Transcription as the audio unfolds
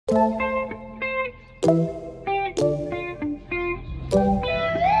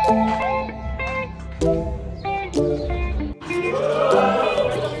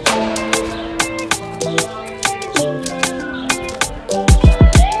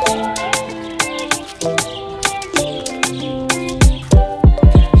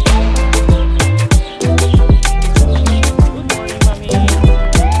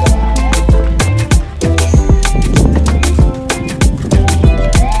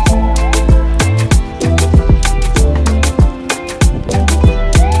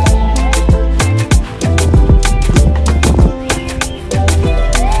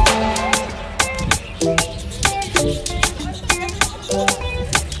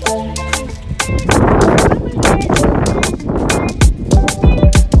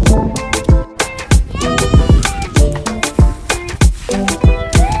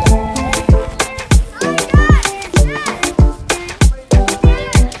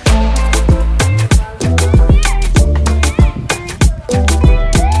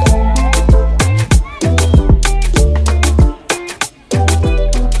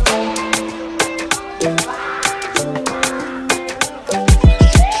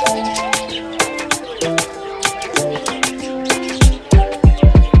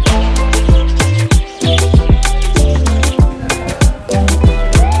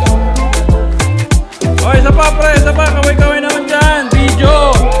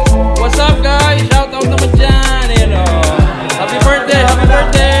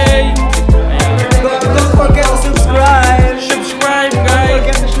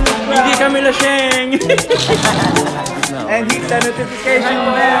And hit the notification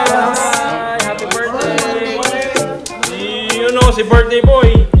bell. Happy birthday! You know, si birthday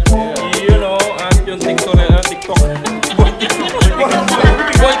boy. You know, at yung TikTok. Boy TikTok.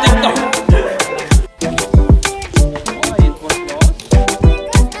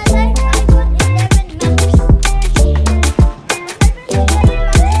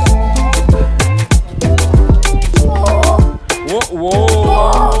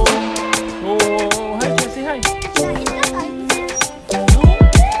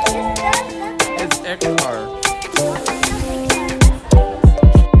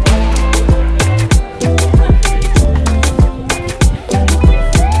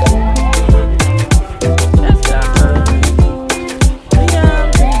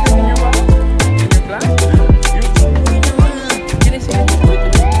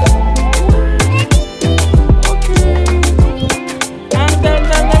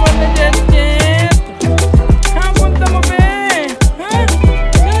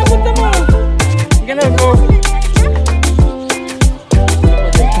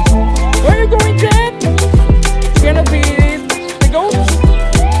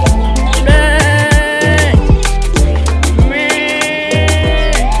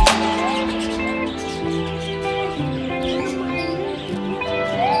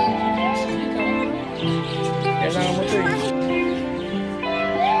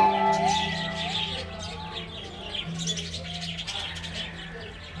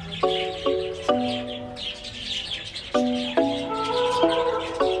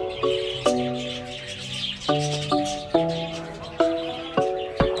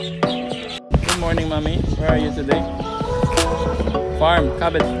 Mommy, where are you today? Farm,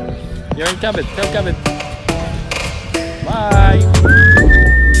 Kab'd. You're in Kab'd. Tell Kab'd. Bye.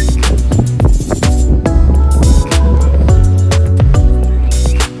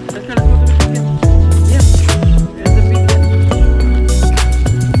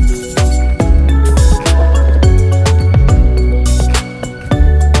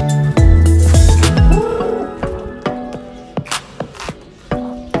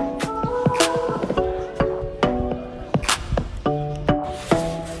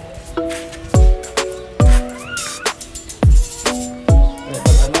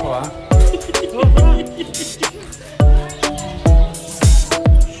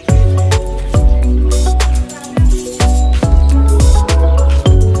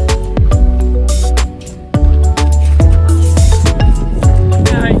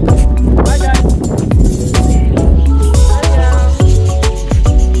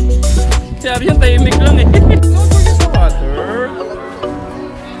 Yung tahimik lang eh. Don't forget the water.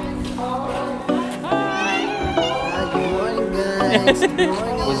 Hi! Good morning, guys. Good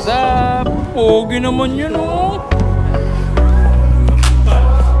morning. What's up? Pogi naman yun, oh.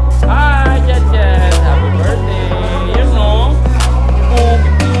 Hi, Jet. Happy birthday. You know.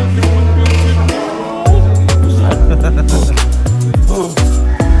 Pogi.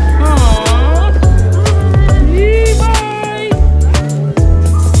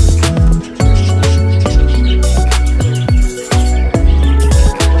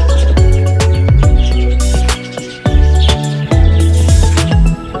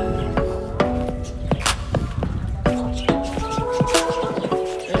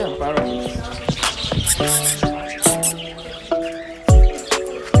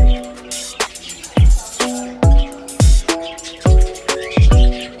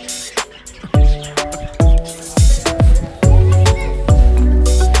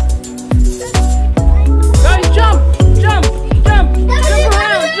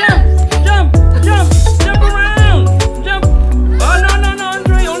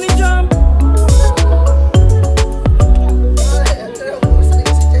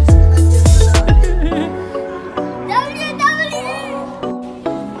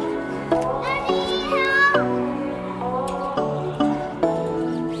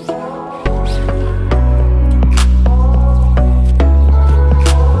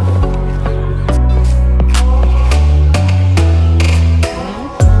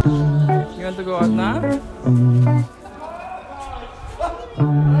 Bawat na?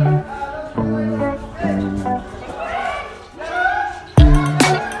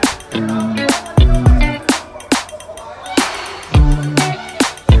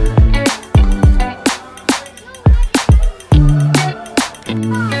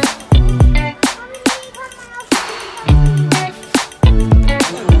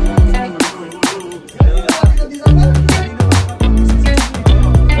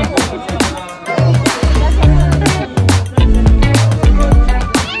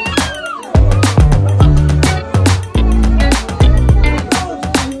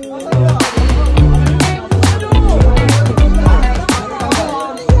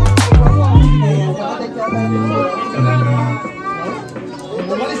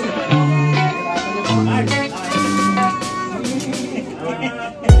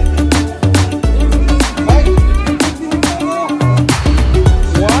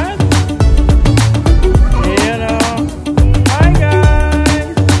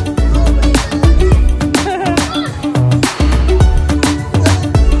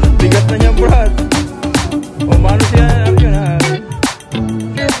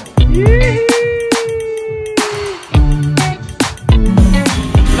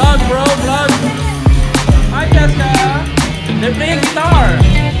 They're playing guitar.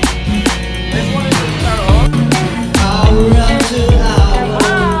 This one is the guitar. Hour after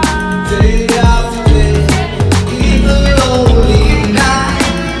hour, day after day, in the lonely night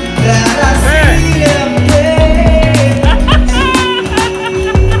that I see them play.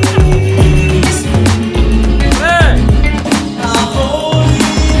 I'm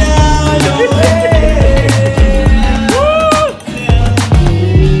holding out your hand.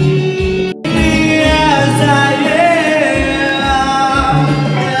 As I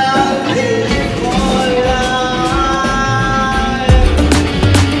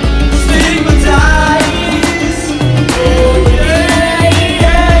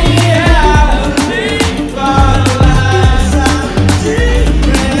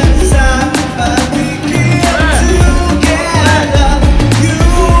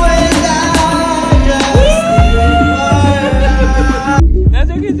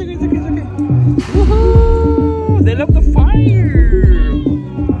They love the fire.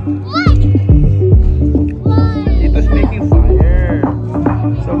 It was making fire,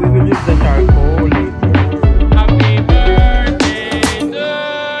 so we will use the charcoal later. Happy birthday to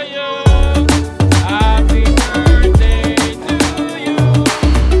you. Happy birthday to you.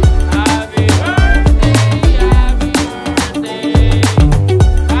 Happy birthday, happy birthday.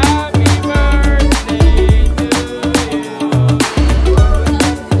 Happy birthday to you.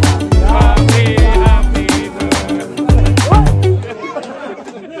 Happy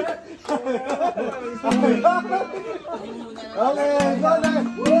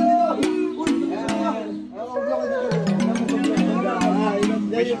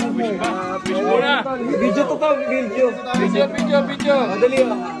Video to tawag, video. Video. Dali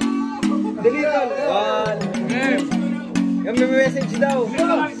oh. Dali tol. Game. Yung may message daw.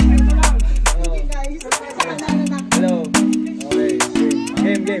 Hello. Okay.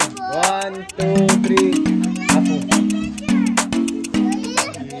 Game. 1, 2, 3. Ako.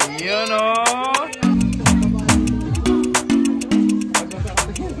 Yun o.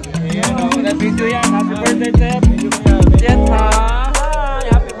 Yun o. Na-video yan. Happy birthday, Chef. Yes, ha. Hi.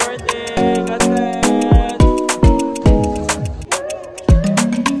 Happy birthday. God bless.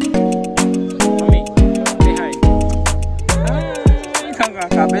 Mami, say hi. Hi.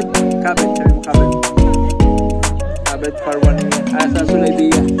 Kab'd. Kab'd for 1 year. Sa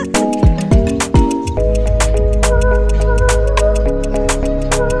Sulaibiya.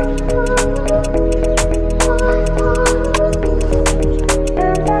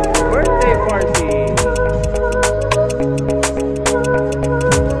 Birthday party.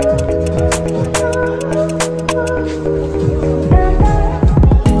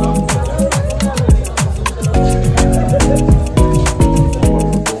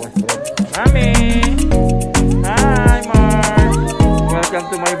 Mami. Hi, Mark. Welcome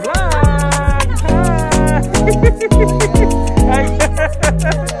to my vlog. Hi.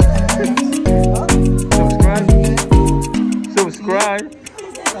 Subscribe.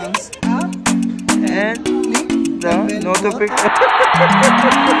 And the notification.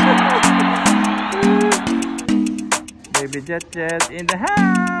 Baby Jet in the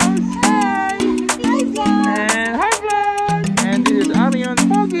house. Hi. And hi vlog. And this is Arian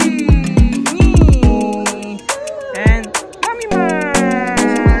Foggy.